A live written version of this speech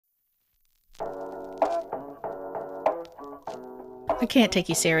I can't take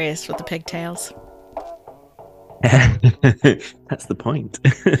you serious with the pigtails. That's the point.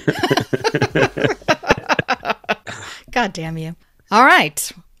 God damn you. All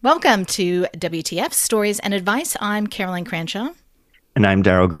right. Welcome to WTF Stories and Advice. I'm Caroline Cranshaw. And I'm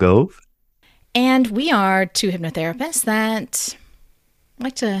Daryl Gove. And we are two hypnotherapists that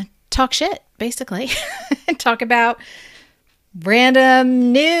like to talk shit, basically. Talk about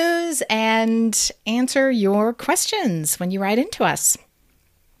random news and answer your questions when you write into us.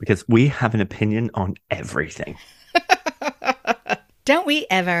 Because we have an opinion on everything. Don't we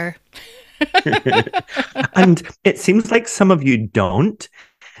ever? And it seems like some of you don't.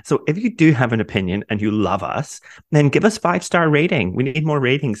 So if you do have an opinion and you love us, then give us 5-star rating. We need more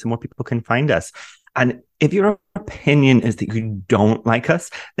ratings so more people can find us. And if your opinion is that you don't like us,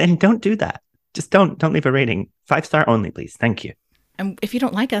 then don't do that. Just don't leave a rating. 5-star only, please. Thank you. And if you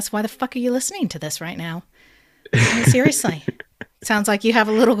don't like us, why the fuck are you listening to this right now? I mean, seriously. Sounds like you have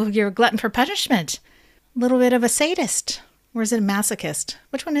you're a glutton for punishment. A little bit of a sadist. Or is it a masochist?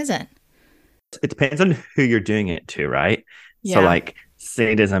 Which one is it? It depends on who you're doing it to, right? Yeah. So like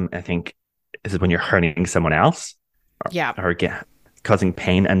sadism, I think, is when you're hurting someone else. Or causing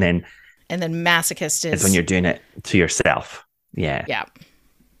pain. And then masochist is when you're doing it to yourself. Yeah. Yeah.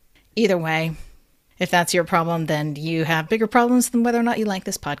 Either way, if that's your problem, then you have bigger problems than whether or not you like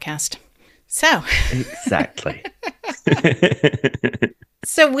this podcast. So. Exactly.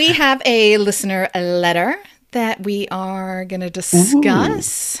 So we have a listener letter that we are going to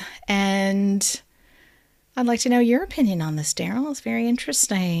discuss. Ooh. And I'd like to know your opinion on this, Daryl. It's very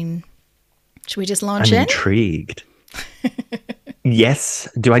interesting. Should we just launch in? I'm intrigued. Yes.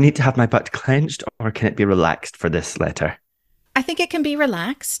 Do I need to have my butt clenched or can it be relaxed for this letter? I think it can be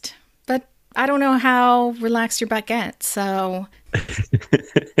relaxed, but I don't know how relaxed your butt gets, so...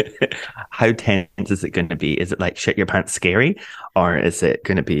 How tense is it going to be? Is it like shit your pants scary? Or is it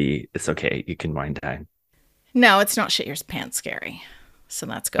going to be, it's okay, you can wind down? No, it's not shit your pants scary. So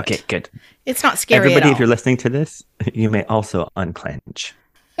that's good. Okay, good. It's not scary Everybody, at all. If you're listening to this, you may also unclench.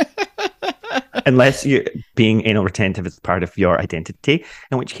 Unless you being anal retentive is part of your identity,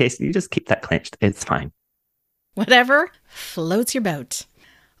 in which case you just keep that clenched. It's fine. Whatever floats your boat.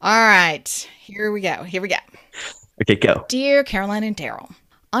 All right, here we go. Okay, go. Dear Caroline and Daryl,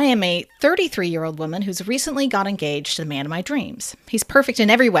 I am a 33-year-old woman who's recently got engaged to the man of my dreams. He's perfect in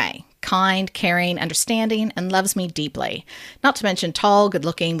every way. Kind, caring, understanding, and loves me deeply. Not to mention tall,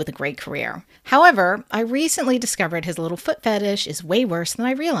 good-looking, with a great career. However, I recently discovered his little foot fetish is way worse than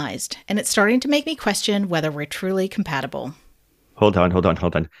I realized, and it's starting to make me question whether we're truly compatible. Hold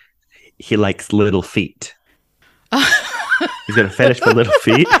on. He likes little feet. He's got a fetish for little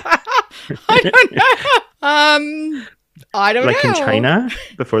feet? I don't know. I don't know. Like in China,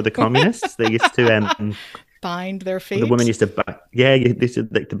 before the communists, they used to... bind their feet? The women used to... they used to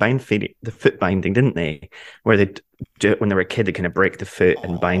like, to bind feet, the foot binding, didn't they? Where they'd do it when they were a kid, they kind of break the foot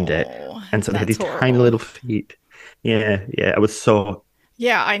and bind it. And so they had these tiny little feet. Yeah, it was so...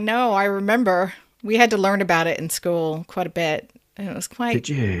 Yeah, I know. I remember. We had to learn about it in school quite a bit. And it was quite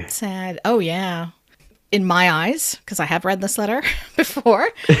sad. Oh, yeah. In my eyes, because I have read this letter before,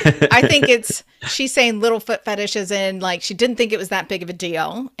 I think she's saying little foot fetish as in like she didn't think it was that big of a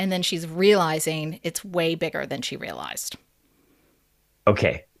deal. And then she's realizing it's way bigger than she realized.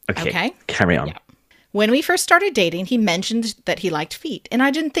 Okay. Carry on. Yeah. When we first started dating, he mentioned that he liked feet, and I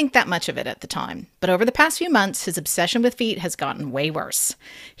didn't think that much of it at the time. But over the past few months, his obsession with feet has gotten way worse.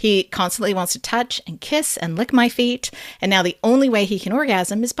 He constantly wants to touch and kiss and lick my feet, and now the only way he can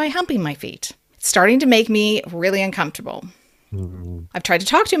orgasm is by humping my feet. It's starting to make me really uncomfortable. Mm-hmm. I've tried to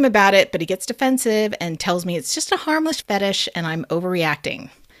talk to him about it, but he gets defensive and tells me it's just a harmless fetish and I'm overreacting.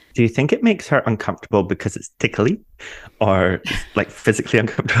 Do you think it makes her uncomfortable because it's tickly or like physically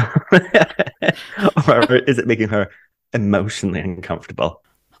uncomfortable? Or is it making her emotionally uncomfortable?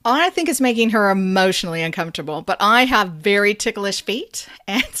 I think it's making her emotionally uncomfortable, but I have very ticklish feet,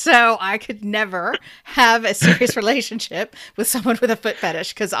 and so I could never have a serious relationship with someone with a foot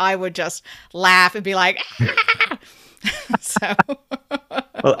fetish because I would just laugh and be like, ah! So.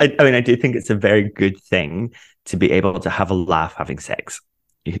 Well, I do think it's a very good thing to be able to have a laugh having sex.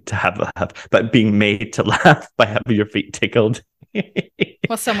 To have a laugh, but being made to laugh by having your feet tickled.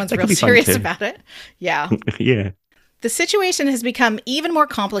 Well, someone's real serious about it. Yeah. Yeah. The situation has become even more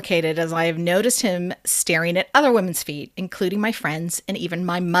complicated as I have noticed him staring at other women's feet, including my friends and even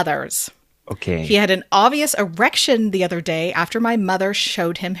my mother's. Okay. He had an obvious erection the other day after my mother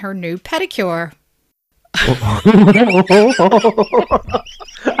showed him her new pedicure. I'm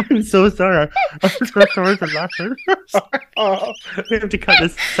so sorry. I'm so sorry for laughing. We have to cut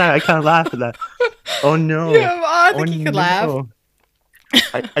this out. I can't laugh at that. Oh no. Yeah, I think you could laugh.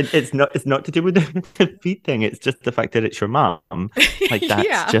 it's not to do with the feet thing. It's just the fact that it's your mom. Like that's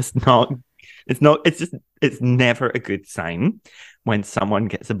Yeah. just not. It's not. It's just. It's never a good sign when someone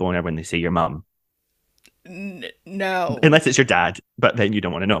gets a boner when they see your mom, No. unless it's your dad. But then you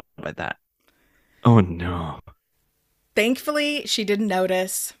don't want to know about that. Oh no. Thankfully, she didn't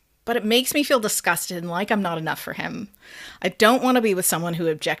notice, but it makes me feel disgusted and like I'm not enough for him. I don't want to be with someone who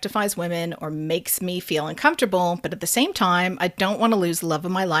objectifies women or makes me feel uncomfortable, but at the same time, I don't want to lose the love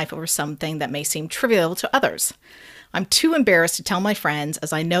of my life over something that may seem trivial to others. I'm too embarrassed to tell my friends,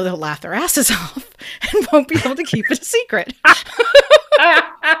 as I know they'll laugh their asses off and won't be able to keep it a secret.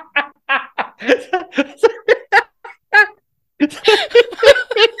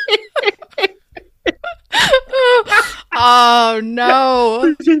 Oh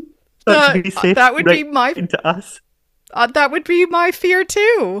no. That would be my to us. That would be my fear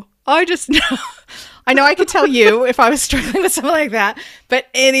too. I just know. I know I could tell you if I was struggling with something like that, but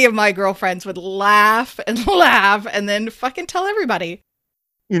any of my girlfriends would laugh and then fucking tell everybody.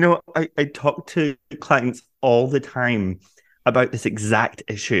 You know, I talk to clients all the time about this exact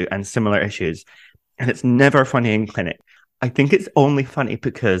issue and similar issues, and it's never funny in clinic. I think it's only funny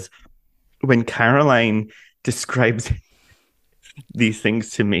because when Caroline describes these things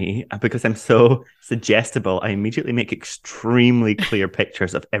to me, because I'm so suggestible, I immediately make extremely clear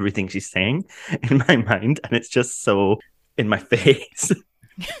pictures of everything she's saying in my mind, and it's just so in my face.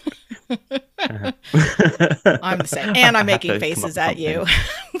 I'm the same. And I'm making faces at you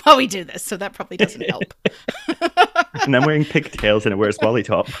while we do this, so that probably doesn't help. And I'm wearing pigtails and I wear a swally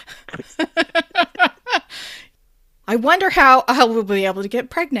top. I wonder how I will be able to get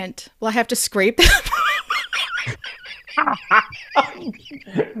pregnant. Will I have to scrape them?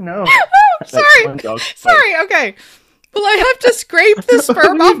 No. Oh, sorry, okay. Will I have to scrape the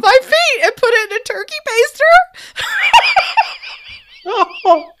sperm off my feet and put it in a turkey baster?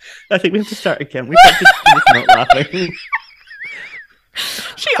 Oh, I think we have to start again. We have to not laughing.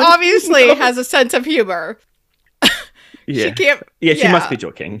 She obviously has a sense of humor. Yeah. She can't. She must be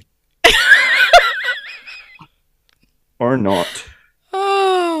joking. Or not.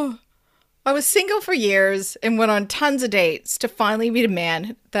 Oh. I was single for years and went on tons of dates to finally meet a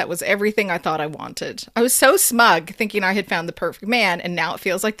man that was everything I thought I wanted. I was so smug, thinking I had found the perfect man, and now it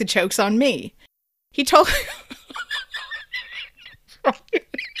feels like the joke's on me. He told me...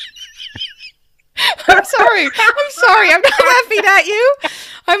 I'm sorry. I'm not laughing at you.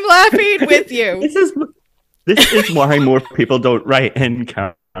 I'm laughing with you. This is why more people don't write in,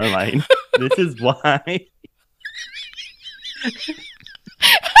 Caroline. This is why.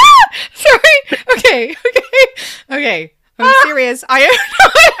 Sorry. Okay. I'm serious. I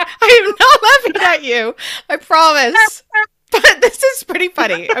am not laughing at you. I promise. But this is pretty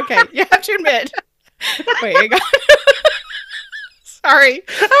funny. Okay, you have to admit. Wait, I got... Sorry.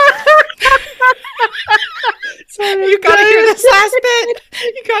 You gotta hear this last bit.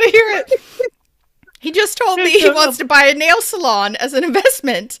 You gotta hear it. He just told me he wants to buy a nail salon as an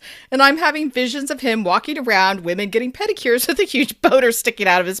investment, and I'm having visions of him walking around, women getting pedicures with a huge boner sticking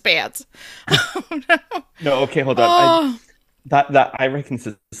out of his pants. Oh, no. No, okay, hold on. That I reckon this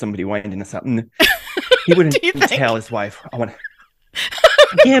is somebody winding us up. He wouldn't tell his wife.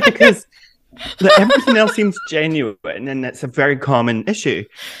 Yeah, because everything else seems genuine, and it's a very common issue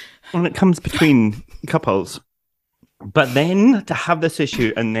when it comes between couples. But then to have this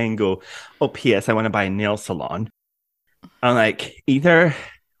issue and then go, oh, P.S., I want to buy a nail salon. I'm like, either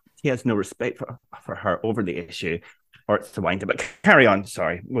he has no respect for her over the issue, or it's the wind up. But carry on.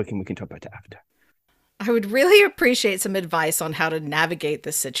 Sorry, we can talk about it after. I would really appreciate some advice on how to navigate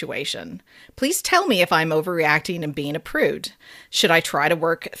this situation. Please tell me if I'm overreacting and being a prude. Should I try to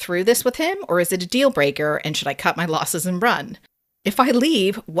work through this with him, or is it a deal breaker, and should I cut my losses and run? If I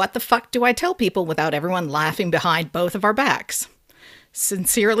leave, what the fuck do I tell people without everyone laughing behind both of our backs?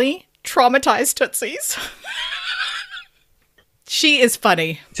 Sincerely, traumatized Tootsies. She is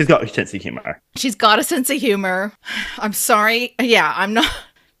funny. She's got a sense of humor. She's got a sense of humor. I'm sorry. Yeah,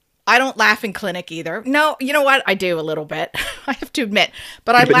 I don't laugh in clinic either. No, you know what? I do a little bit. I have to admit.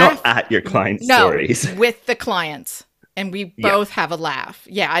 But I laugh. Not at your clients' stories. With the clients. And we both have a laugh.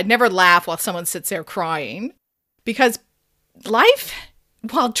 Yeah, I'd never laugh while someone sits there crying. Because life,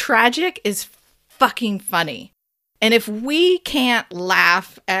 while tragic, is fucking funny. And if we can't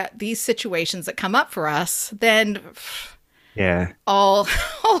laugh at these situations that come up for us, then all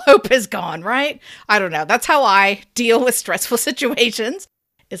hope is gone, right? I don't know. That's how I deal with stressful situations,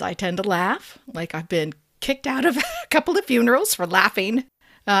 is I tend to laugh. Like I've been kicked out of a couple of funerals for laughing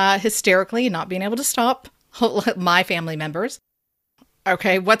hysterically and not being able to stop my family members.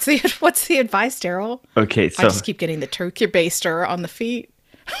 Okay, what's the advice, Daryl? Okay, I so just keep getting the turkey baster on the feet.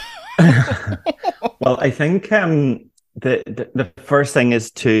 well, I think the first thing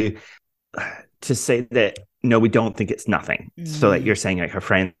is to say that no, we don't think it's nothing. So that Mm. you're saying like her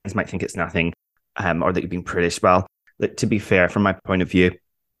friends might think it's nothing, or that you've been British. Well, like, to be fair, from my point of view,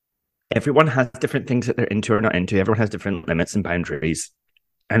 everyone has different things that they're into or not into. Everyone has different limits and boundaries.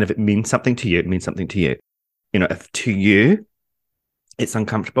 And if it means something to you, it means something to you. You know, if to you it's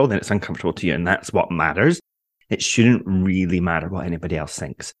uncomfortable, then it's uncomfortable to you. And that's what matters. It shouldn't really matter what anybody else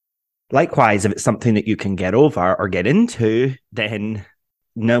thinks. Likewise, if it's something that you can get over or get into, then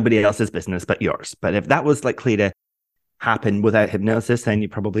nobody else's business but yours. But if that was likely to happen without hypnosis, then you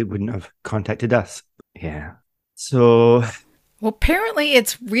probably wouldn't have contacted us. Yeah. So, Well, apparently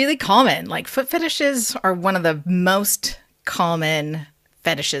it's really common. Like foot fetishes are one of the most common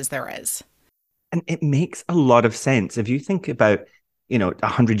fetishes there is. and it makes a lot of sense. If you think about,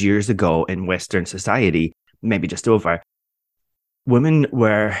 100 years ago in Western society, maybe just over, women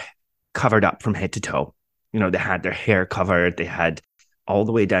were covered up from head to toe. They had their hair covered, they had all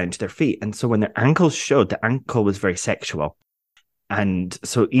the way down to their feet. And so when their ankles showed, the ankle was very sexual. And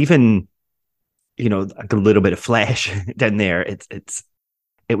so even, like a little bit of flesh down there, it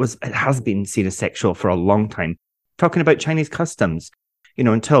has been seen as sexual for a long time. Talking about Chinese customs,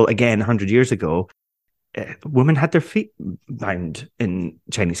 until again 100 years ago, women had their feet bound in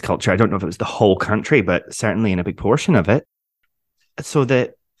Chinese culture. I don't know if it was the whole country, but certainly in a big portion of it. So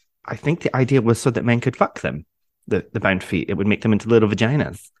that I think the idea was so that men could fuck them, the bound feet. It would make them into little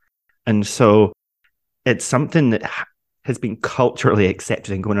vaginas. And so it's something that has been culturally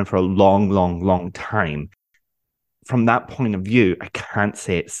accepted and going on for a long, long, long time. From that point of view, I can't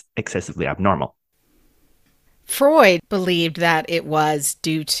say it's excessively abnormal. Freud believed that it was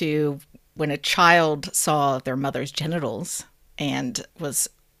due to when a child saw their mother's genitals and was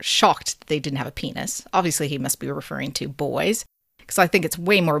shocked that they didn't have a penis. Obviously, he must be referring to boys, because I think it's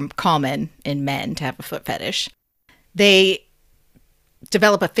way more common in men to have a foot fetish. They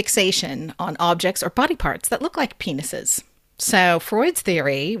develop a fixation on objects or body parts that look like penises. So Freud's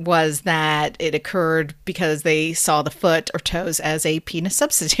theory was that it occurred because they saw the foot or toes as a penis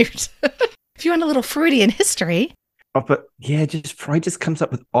substitute. If you want a little Freudian history. Oh, but yeah, just Freud just comes up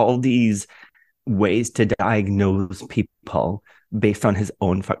with all these ways to diagnose people based on his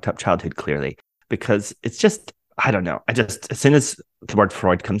own fucked up childhood, clearly. Because it's just, I don't know. As soon as the word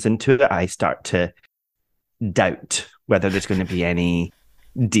Freud comes into it, I start to doubt whether there's going to be any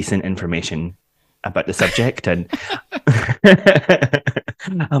decent information about the subject. And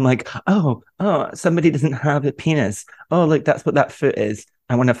I'm like, oh, somebody doesn't have a penis. Oh, like that's what that foot is.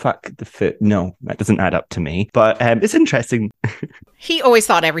 I want to fuck the foot. No, that doesn't add up to me. But it's interesting. He always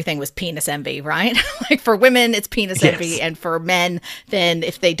thought everything was penis envy, right? Like for women, it's penis envy. And for men, then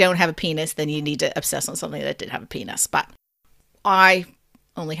if they don't have a penis, then you need to obsess on something that did have a penis. But I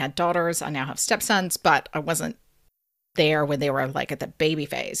only had daughters. I now have stepsons, but I wasn't there when they were like at the baby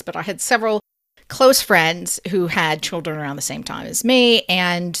phase. But I had several close friends who had children around the same time as me,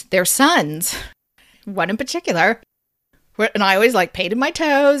 and their sons, one in particular, and I always like painted my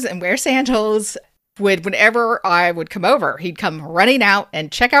toes and wear sandals. Whenever I would come over, he'd come running out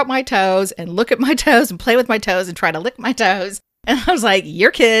and check out my toes and look at my toes and play with my toes and try to lick my toes. And I was like, your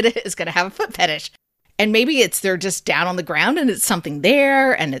kid is going to have a foot fetish. And maybe they're just down on the ground and it's something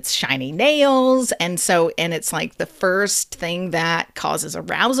there and it's shiny nails. And it's like the first thing that causes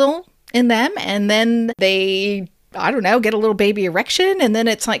arousal in them. And then they, I don't know, get a little baby erection. And then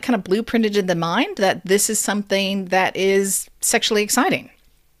it's like kind of blueprinted in the mind that this is something that is sexually exciting.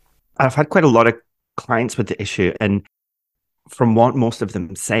 I've had quite a lot of clients with the issue. And from what most of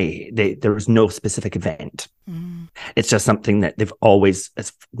them say, there was no specific event. Mm. It's just something that they've always,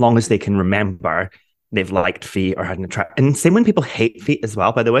 as long as they can remember, they've liked feet or had an attract. And same when people hate feet as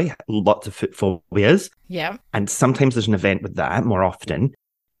well, by the way, lots of foot phobias. Yeah. And sometimes there's an event with that more often,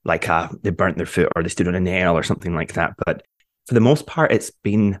 like they burnt their foot or they stood on a nail or something like that. But for the most part, it's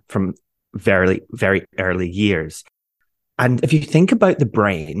been from very, very early years. And if you think about the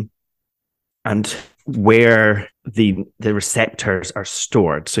brain and where the receptors are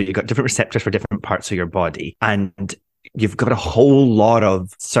stored, so you've got different receptors for different parts of your body, and you've got a whole lot of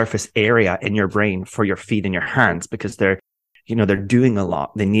surface area in your brain for your feet and your hands because they're doing a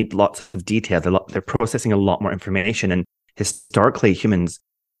lot. They need lots of detail. They're processing a lot more information. And historically, humans,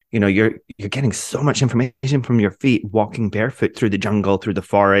 you're getting so much information from your feet, walking barefoot through the jungle, through the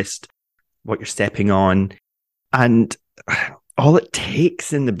forest, what you're stepping on. And all it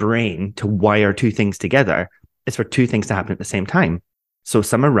takes in the brain to wire two things together is for two things to happen at the same time. So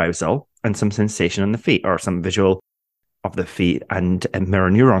some arousal and some sensation on the feet, or some visual of the feet and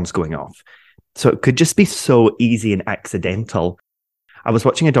mirror neurons going off. So it could just be so easy and accidental. I was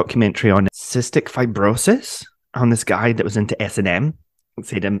watching a documentary on cystic fibrosis on this guy that was into S&M,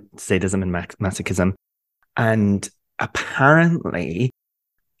 sadism and masochism. And apparently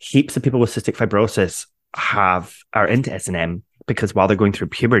heaps of people with cystic fibrosis are into S&M because while they're going through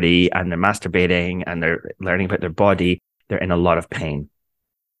puberty and they're masturbating and they're learning about their body, they're in a lot of pain.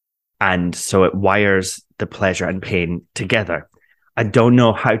 And so it wires the pleasure and pain together. I don't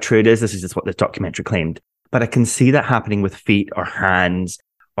know how true it is. This is just what this documentary claimed. But I can see that happening with feet or hands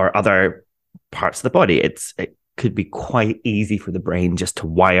or other parts of the body. It could be quite easy for the brain just to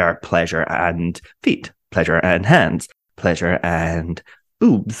wire pleasure and feet, pleasure and hands, pleasure and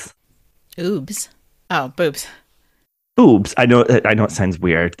boobs. Oobs. Oh, boobs. Boobs. I know it sounds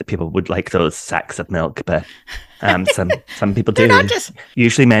weird that people would like those sacks of milk, but some people do. They're not just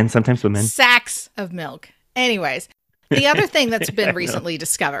usually men, sometimes women. Sacks of milk. Anyways, the other thing that's been recently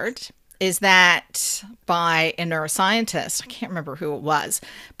discovered is that by a neuroscientist, I can't remember who it was,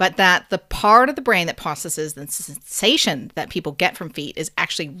 but that the part of the brain that processes the sensation that people get from feet is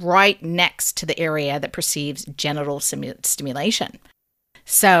actually right next to the area that perceives genital stimulation.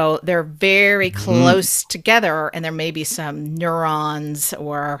 So they're very close together, and there may be some neurons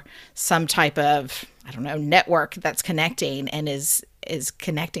or some type of, I don't know, network that's connecting and is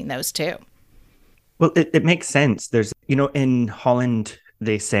connecting those two. Well, it makes sense. There's, in Holland,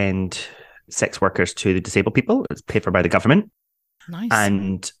 they send sex workers to the disabled people. It's paid for by the government. Nice.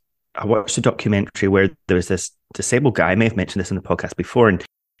 And I watched a documentary where there was this disabled guy. I may have mentioned this in the podcast before, and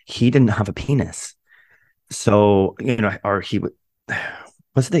he didn't have a penis. So, or he would...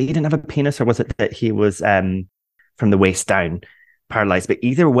 Was it that he didn't have a penis, or was it that he was from the waist down paralyzed? But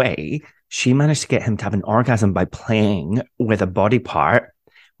either way, she managed to get him to have an orgasm by playing with a body part,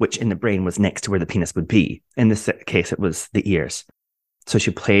 which in the brain was next to where the penis would be. In this case, it was the ears. So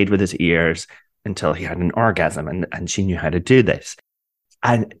she played with his ears until he had an orgasm, and she knew how to do this.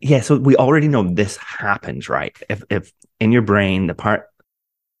 And yeah, so we already know this happens, right? If in your brain, the part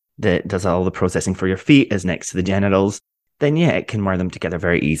that does all the processing for your feet is next to the genitals, then yeah, it can wire them together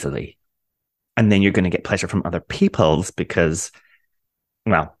very easily. And then you're going to get pleasure from other people's because,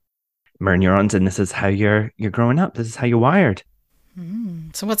 well, mirror neurons, and this is how you're growing up. This is how you're wired.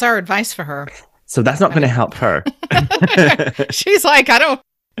 So what's our advice for her? So that's not going to help her. She's like, I don't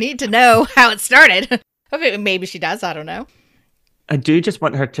need to know how it started. Maybe she does. I don't know. I do just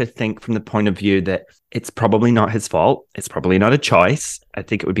want her to think from the point of view that it's probably not his fault. It's probably not a choice. I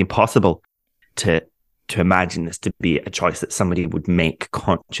think it would be impossible to imagine this to be a choice that somebody would make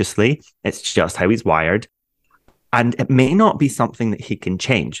consciously. It's just how he's wired. And it may not be something that he can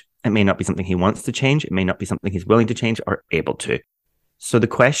change. It may not be something he wants to change. It may not be something he's willing to change or able to. So the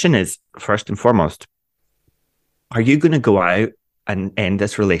question is, first and foremost, are you going to go out and end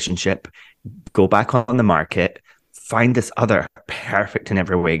this relationship, go back on the market, find this other perfect in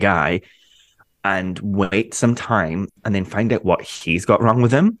every way guy, and wait some time and then find out what he's got wrong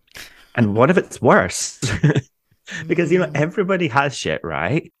with him? And what if it's worse? Because, everybody has shit,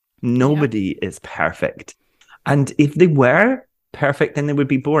 right? Nobody is perfect. And if they were perfect, then they would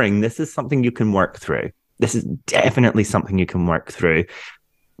be boring. This is something you can work through. This is definitely something you can work through.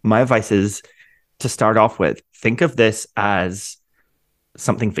 My advice is to start off with, think of this as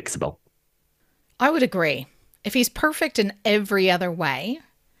something fixable. I would agree. If he's perfect in every other way,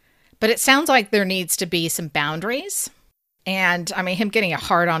 but it sounds like there needs to be some boundaries. And I mean, him getting a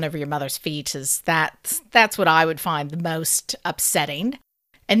hard on over your mother's feet that's what I would find the most upsetting.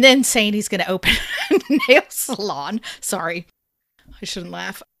 And then saying he's going to open a nail salon. Sorry, I shouldn't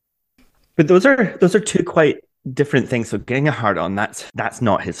laugh. But those are two quite different things. So getting a hard on, that's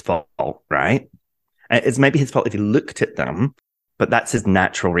not his fault, right? It's maybe his fault if he looked at them, but that's his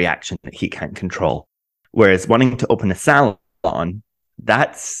natural reaction that he can't control. Whereas wanting to open a salon,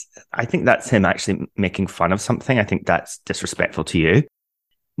 I think that's him actually making fun of something. I think that's disrespectful to you,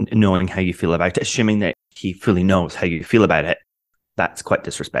 knowing how you feel about it, assuming that he fully knows how you feel about it. That's quite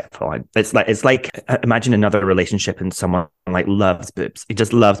disrespectful. It's like imagine another relationship and someone like loves boobs. He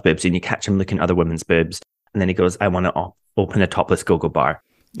just loves boobs, and you catch him looking at other women's boobs, and then he goes, "I want to open a topless go-go bar."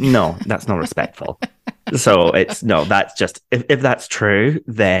 No, that's not respectful. So that's just if that's true,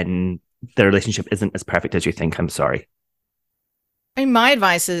 then the relationship isn't as perfect as you think. I'm sorry. I mean, my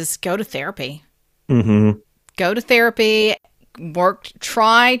advice is go to therapy. Mm-hmm. Go to therapy,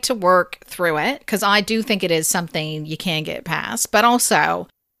 try to work through it, because I do think it is something you can get past. But also,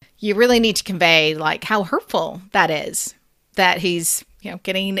 you really need to convey like how hurtful that is, that he's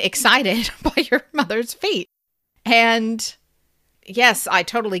getting excited by your mother's feet. And yes, I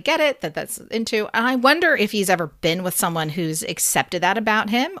totally get it that that's into. I wonder if he's ever been with someone who's accepted that about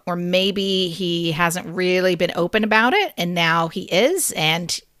him, or maybe he hasn't really been open about it and now he is,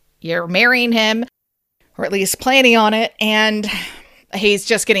 and you're marrying him, or at least planning on it, and he's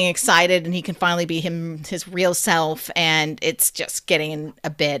just getting excited and he can finally be his real self, and it's just getting a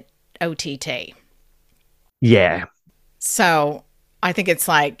bit OTT. Yeah. So I think it's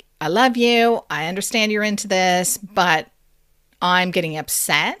like, I love you. I understand you're into this, but I'm getting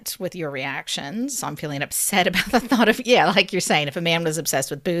upset with your reactions. I'm feeling upset about the thought of, like you're saying, if a man was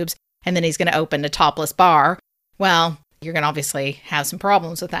obsessed with boobs and then he's going to open a topless bar, well, you're going to obviously have some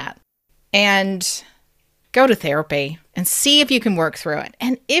problems with that. And go to therapy and see if you can work through it.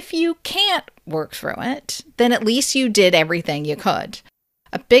 And if you can't work through it, then at least you did everything you could.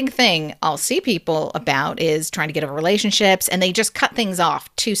 A big thing I'll see people about is trying to get over relationships, and they just cut things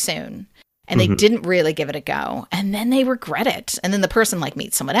off too soon. And they didn't really give it a go. And then they regret it. And then the person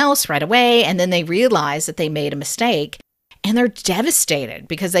meets someone else right away. And then they realize that they made a mistake. And they're devastated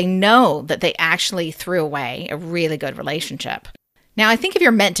because they know that they actually threw away a really good relationship. Now, I think if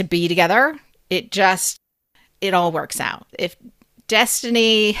you're meant to be together, it all works out. If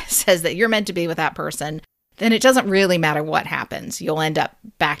destiny says that you're meant to be with that person, then it doesn't really matter what happens. You'll end up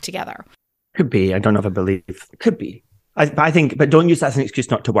back together. Could be. I don't know if I believe. Could be. I think, but don't use that as an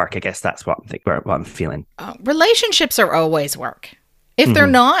excuse not to work. I guess that's what I'm feeling. Relationships are always work. If they're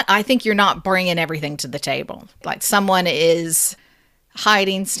not, I think you're not bringing everything to the table. Like someone is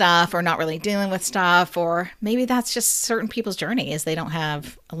hiding stuff or not really dealing with stuff, or maybe that's just certain people's journey is they don't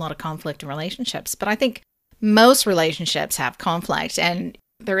have a lot of conflict in relationships. But I think most relationships have conflict, and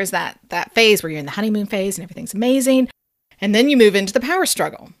there is that phase where you're in the honeymoon phase and everything's amazing. And then you move into the power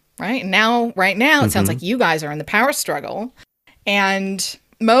struggle. Right now, it sounds like you guys are in the power struggle. And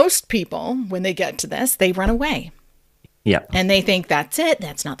most people, when they get to this, they run away. Yeah. And they think that's it.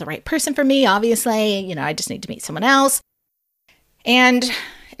 That's not the right person for me. Obviously, I just need to meet someone else. And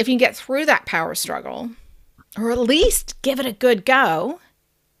if you can get through that power struggle, or at least give it a good go,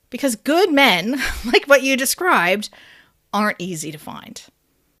 because good men, like what you described, aren't easy to find.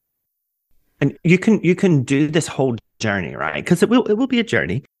 And you can do this whole journey, right? Because it will be a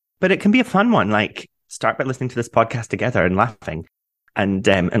journey. But it can be a fun one. Like, start by listening to this podcast together and laughing. And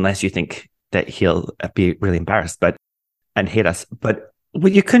unless you think that he'll be really embarrassed and hate us. But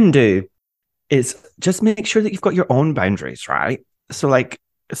what you can do is just make sure that you've got your own boundaries, right? So like,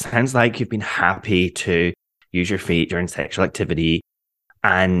 it sounds like you've been happy to use your feet during sexual activity.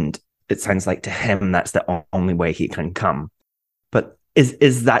 And it sounds like to him, that's the only way he can come. But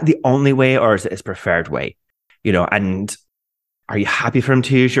is that the only way, or is it his preferred way? And are you happy for him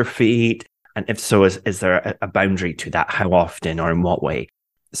to use your feet? And if so, is there a boundary to that? How often or in what way?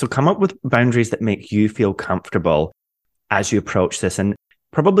 So come up with boundaries that make you feel comfortable as you approach this. And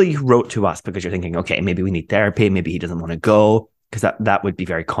probably you wrote to us because you're thinking, okay, maybe we need therapy. Maybe he doesn't want to go, because that would be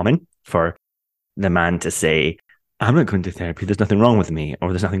very common for the man to say, I'm not going to therapy. There's nothing wrong with me, or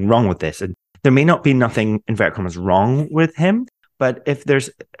there's nothing wrong with this. And there may not be nothing, inverted commas, wrong with him. But if there's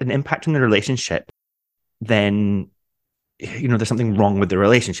an impact on the relationship, then there's something wrong with the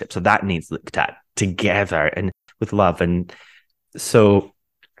relationship. So that needs looked at together and with love. And so,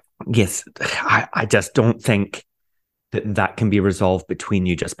 yes, I just don't think that can be resolved between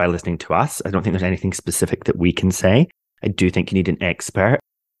you just by listening to us. I don't think there's anything specific that we can say. I do think you need an expert.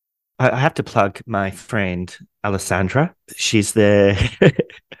 I have to plug my friend, Alessandra. She's the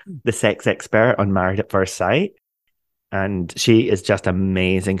sex expert on Married at First Sight. And she is just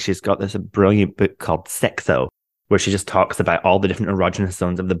amazing. She's got this brilliant book called Sexo, where she just talks about all the different erogenous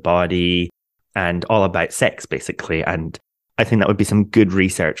zones of the body and all about sex, basically. And I think that would be some good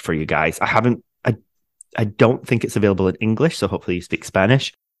research for you guys. I don't think it's available in English, so hopefully you speak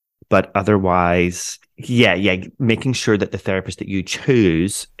Spanish. But otherwise, making sure that the therapist that you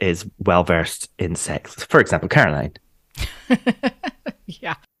choose is well-versed in sex. For example, Caroline.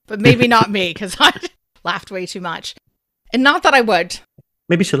 Yeah, but maybe not me, because I laughed way too much. And not that I would.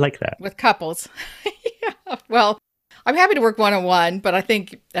 Maybe she'll like that. With couples. Yeah. Well, I'm happy to work one-on-one, but I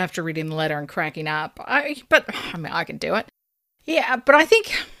think after reading the letter and cracking up, I can do it. Yeah, but I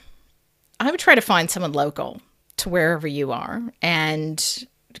think I would try to find someone local to wherever you are and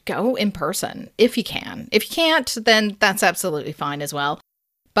go in person if you can. If you can't, then that's absolutely fine as well.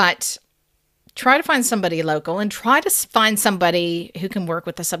 But try to find somebody local and try to find somebody who can work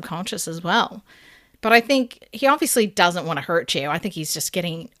with the subconscious as well. But I think he obviously doesn't want to hurt you. I think he's just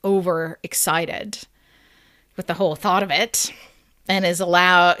getting overexcited with the whole thought of it and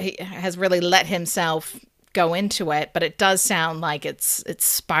he has really let himself go into it. But it does sound like it's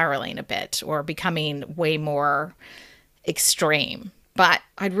spiraling a bit or becoming way more extreme. But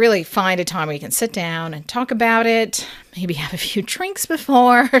I'd really find a time where you can sit down and talk about it, maybe have a few drinks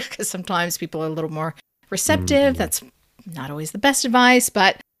before, because sometimes people are a little more receptive. That's not always the best advice,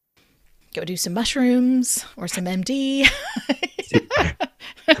 but go do some mushrooms or some MD.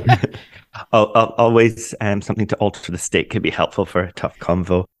 Always something to alter the state could be helpful for a tough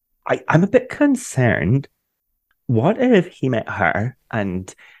convo. I'm a bit concerned. What if he met her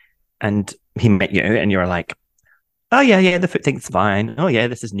and he met you and you're like, oh yeah, the foot thing's fine. Oh yeah,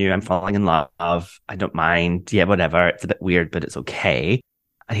 this is new. I'm falling in love. I don't mind. Yeah, whatever. It's a bit weird, but it's okay.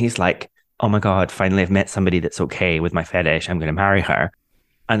 And he's like, oh my God, finally I've met somebody that's okay with my fetish. I'm going to marry her.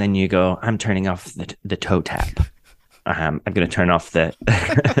 And then you go, I'm turning off the toe tap. I'm going to turn off the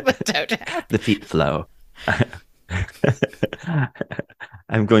toe tap. The feet flow.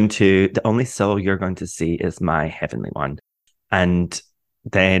 I'm going to, the only soul you're going to see is my heavenly one. And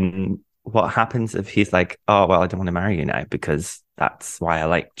then what happens if he's like, oh, well, I don't want to marry you now because that's why I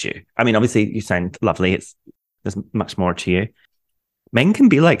liked you. I mean, obviously you sound lovely. There's much more to you. Men can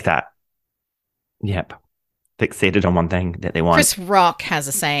be like that. Yep. Fixated on one thing that they want. Chris Rock has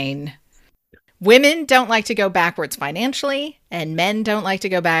a saying, women don't like to go backwards financially and men don't like to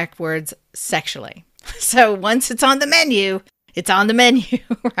go backwards sexually. So once it's on the menu, it's on the menu,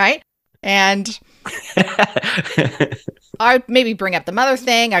 right? And I maybe bring up the mother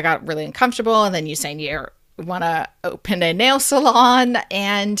thing. I got really uncomfortable. And then you saying you want to open a nail salon.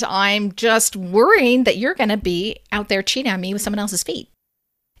 And I'm just worrying that you're going to be out there cheating on me with someone else's feet.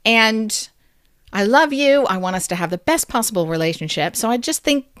 And I love you. I want us to have the best possible relationship. So I just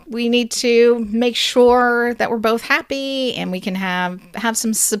think we need to make sure that we're both happy and we can have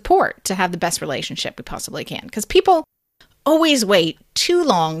some support to have the best relationship we possibly can. Because people always wait too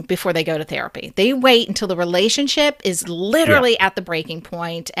long before they go to therapy. They wait until the relationship is literally at the breaking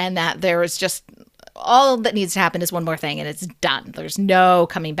point and that there is just all that needs to happen is one more thing and it's done. There's no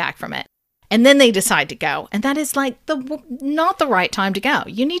coming back from it. And then they decide to go. And that is like not the right time to go.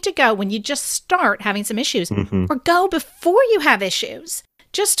 You need to go when you just start having some issues or go before you have issues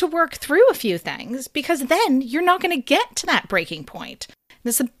just to work through a few things because then you're not going to get to that breaking point.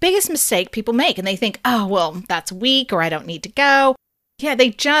 That's the biggest mistake people make. And they think, oh, well, that's weak or I don't need to go. Yeah, they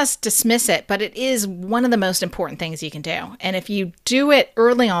just dismiss it. But it is one of the most important things you can do. And if you do it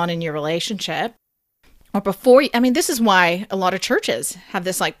early on in your relationship or before, I mean, this is why a lot of churches have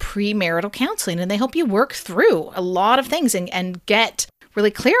this like premarital counseling and they help you work through a lot of things and get really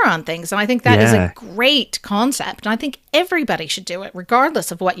clear on things. And I think that is a great concept. And I think everybody should do it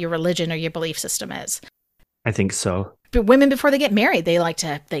regardless of what your religion or your belief system is. I think so. But women, before they get married,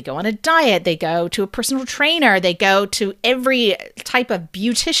 they go on a diet, they go to a personal trainer, they go to every type of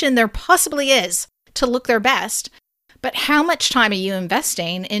beautician there possibly is to look their best. But how much time are you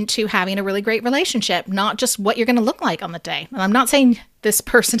investing into having a really great relationship, not just what you're going to look like on the day? And I'm not saying this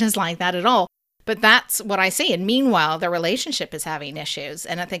person is like that at all, but that's what I see. And meanwhile, their relationship is having issues.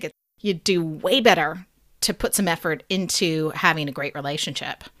 And I think you'd do way better to put some effort into having a great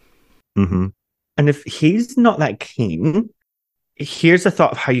relationship. Mm-hmm. And if he's not that keen, here's a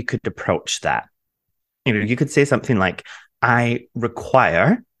thought of how you could approach that. You know, you could say something like, I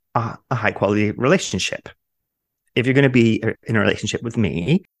require a high quality relationship. If you're going to be in a relationship with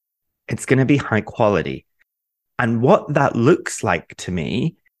me, it's going to be high quality. And what that looks like to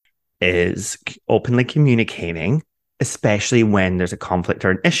me is openly communicating, especially when there's a conflict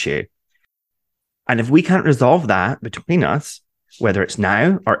or an issue. And if we can't resolve that between us, whether it's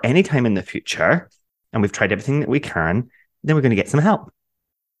now or any time in the future, and we've tried everything that we can, then we're going to get some help.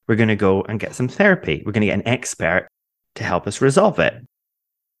 We're going to go and get some therapy. We're going to get an expert to help us resolve it.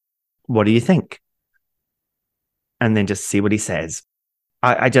 What do you think? And then just see what he says.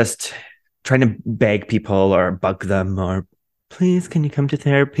 I just trying to beg people or bug them or please, can you come to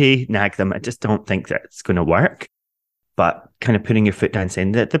therapy? Nag them. I just don't think that it's going to work. But kind of putting your foot down,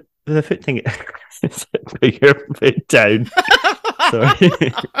 saying that the foot thing is put your foot down. Sorry.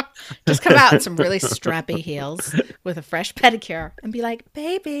 Just come out in some really strappy heels with a fresh pedicure and be like,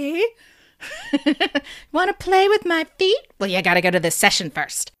 baby, want to play with my feet? Well, you got to go to this session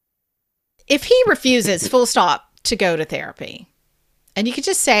first. If he refuses, full stop, to go to therapy, and you could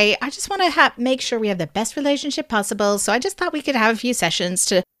just say, I just want to make sure we have the best relationship possible. So I just thought we could have a few sessions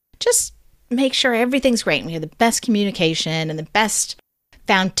to just make sure everything's great and we have the best communication and the best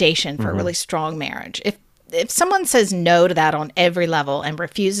foundation for a really strong marriage. If someone says no to that on every level and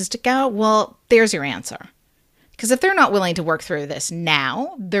refuses to go, well, there's your answer. Because if they're not willing to work through this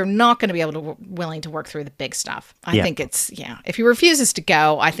now, they're not going to be willing to work through the big stuff. I think if he refuses to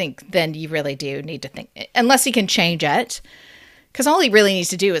go, I think then you really do need to think, unless he can change it, Because all he really needs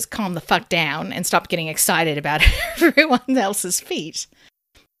to do is calm the fuck down and stop getting excited about everyone else's feet.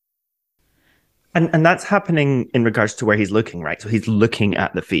 And that's happening in regards to where he's looking, right? So he's looking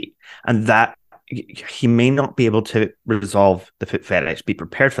at the feet, and that he may not be able to resolve the foot fetish, be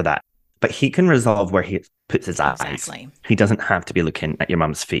prepared for that, but he can resolve where he puts his eyes. Exactly. He doesn't have to be looking at your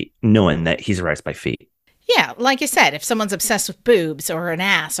mum's feet, knowing that he's aroused by feet. Yeah, like you said, if someone's obsessed with boobs or an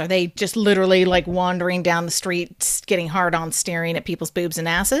ass, are they just literally like wandering down the street, getting hard on staring at people's boobs and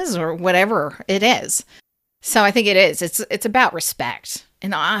asses, or whatever it is? So I think it is. It's about respect.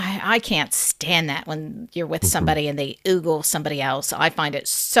 And I can't stand that when you're with somebody and they oogle somebody else. I find it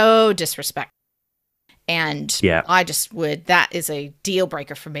so disrespectful. And I just that is a deal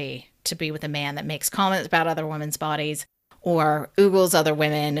breaker for me, to be with a man that makes comments about other women's bodies or oogles other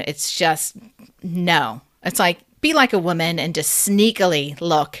women. It's just, no. It's like, be like a woman and just sneakily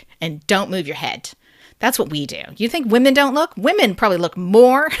look and don't move your head. That's what we do. You think women don't look? Women probably look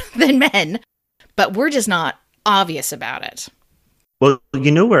more than men, but we're just not obvious about it. Well,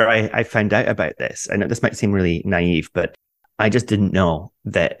 you know where I found out about this? I know this might seem really naive, but I just didn't know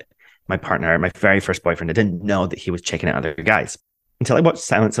that my partner, my very first boyfriend, I didn't know that he was checking out other guys until I watched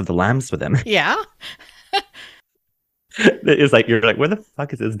Silence of the Lambs with him. Yeah. It's like, you're like, where the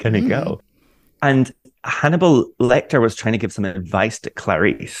fuck is this going to go? And Hannibal Lecter was trying to give some advice to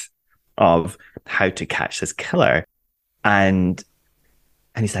Clarice of how to catch this killer. And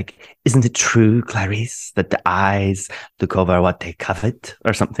he's like, isn't it true, Clarice, that the eyes look over what they covet,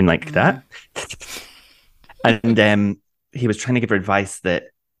 or something like that? And he was trying to give her advice that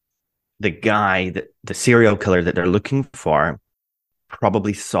the guy, that the serial killer that they're looking for,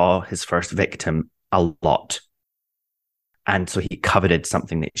 probably saw his first victim a lot. And so he coveted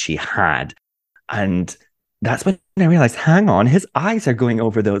something that she had. And that's when I realized, hang on, his eyes are going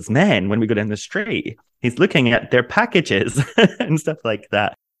over those men when we go down the street. He's looking at their packages and stuff like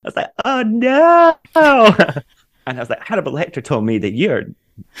that. I was like, oh no. And I was like, Hannibal Lecter told me that you're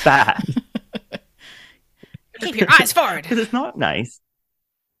bad. Keep your eyes forward. Because it's not nice.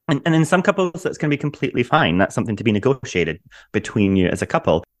 And in some couples, that's going to be completely fine. That's something to be negotiated between you as a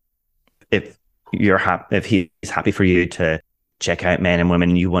couple. If he's happy for you to check out men and women,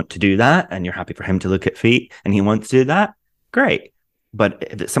 and you want to do that, and you're happy for him to look at feet and he wants to do that, great. But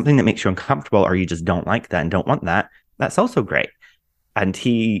if it's something that makes you uncomfortable, or you just don't like that and don't want that, that's also great. And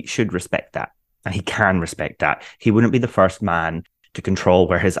he should respect that. And he can respect that. He wouldn't be the first man to control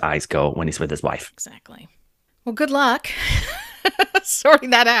where his eyes go when he's with his wife. Exactly. Well, good luck sorting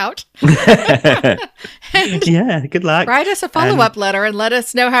that out. Yeah, good luck. Write us a follow-up letter and let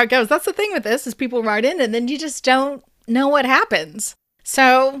us know how it goes. That's the thing with this, is people write in and then you just don't know what happens.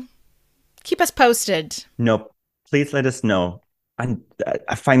 So keep us posted. No, please let us know. And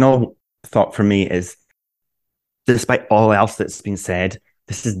a final thought for me is, despite all else that's been said,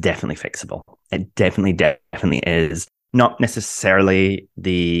 this is definitely fixable. It definitely is. Not necessarily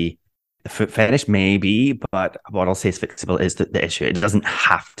the foot fetish, maybe, but what I'll say is fixable is the issue. It doesn't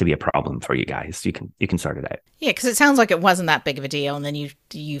have to be a problem for you guys. You can sort it out. Yeah, because it sounds like it wasn't that big of a deal, and then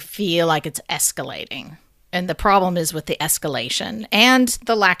you feel like it's escalating. And the problem is with the escalation and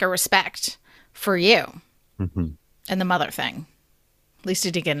the lack of respect for you and the mother thing. At least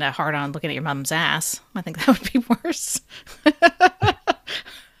you didn't get a hard on looking at your mom's ass. I think that would be worse.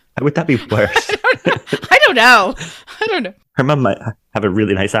 How would that be worse? I don't know. Her mom might have a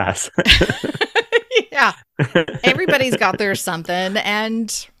really nice ass. Yeah. Everybody's got their something,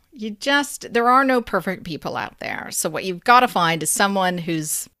 and there are no perfect people out there. So what you've got to find is someone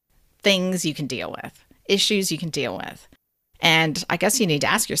whose things you can deal with, issues you can deal with. And I guess you need to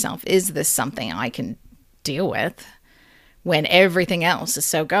ask yourself, is this something I can deal with when everything else is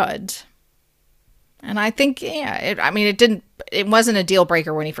so good? And I think, it wasn't a deal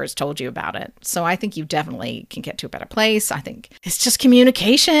breaker when he first told you about it. So I think you definitely can get to a better place. I think it's just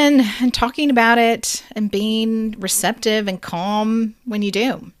communication and talking about it and being receptive and calm when you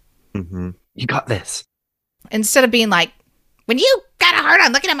do. Mm-hmm. You got this. Instead of being like, when you got a hard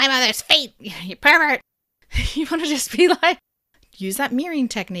on looking at my mother's feet, you pervert. You want to just be like, use that mirroring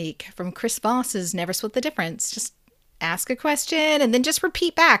technique from Chris Voss's Never Split the Difference. Just ask a question and then just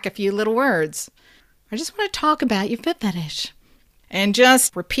repeat back a few little words. I just want to talk about your foot fetish. And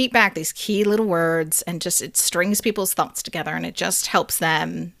just repeat back these key little words, and just it strings people's thoughts together, and it just helps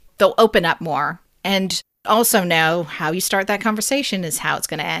them. They'll open up more. And also know how you start that conversation is how it's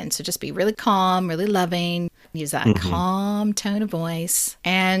going to end. So just be really calm, really loving. Use that calm tone of voice,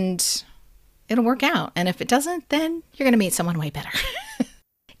 and it'll work out. And if it doesn't, then you're going to meet someone way better.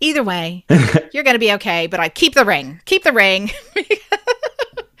 Either way, you're going to be okay. But I'd keep the ring. Keep the ring.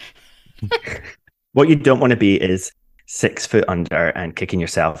 What you don't want to be is 6 foot under and kicking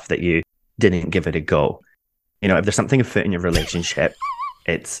yourself that you didn't give it a go. You know, if there's something afoot in your relationship,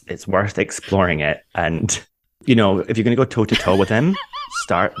 it's worth exploring it. And, you know, if you're going to go toe to toe with him,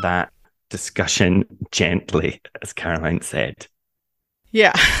 start that discussion gently, as Caroline said.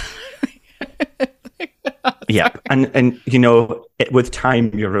 Yeah. Yeah. And you know, with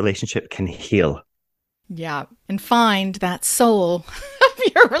time, your relationship can heal. Yeah. And find that soul of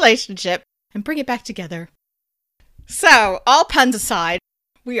your relationship and bring it back together. So, all puns aside,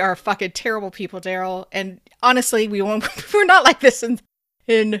 we are fucking terrible people, Daryl. And honestly, we're not like this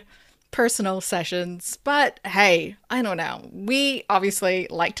in personal sessions. But hey, I don't know. We obviously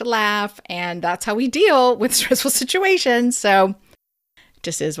like to laugh, and that's how we deal with stressful situations. So, it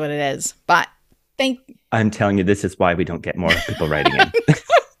just is what it is. But I'm telling you, this is why we don't get more people writing in.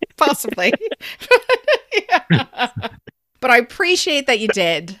 Possibly. Yeah. But I appreciate that you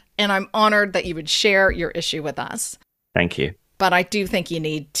did, and I'm honored that you would share your issue with us. Thank you. But I do think you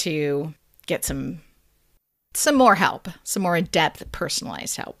need to get some more help, some more in-depth,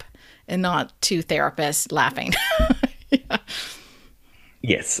 personalized help, and not two therapists laughing. Yeah.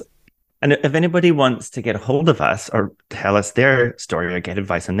 Yes. And if anybody wants to get a hold of us or tell us their story or get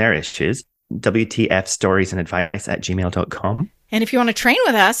advice on their issues, wtfstoriesandadvice@gmail.com. And if you want to train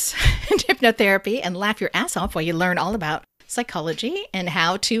with us in hypnotherapy and laugh your ass off while you learn all about psychology and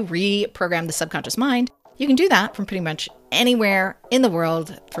how to reprogram the subconscious mind, you can do that from pretty much anywhere in the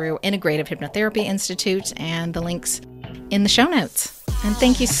world through Integrative Hypnotherapy Institute, and the links in the show notes. And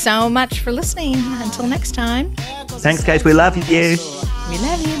thank you so much for listening. Until next time. Thanks, guys. We love you. We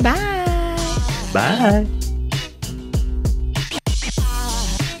love you. Bye. Bye.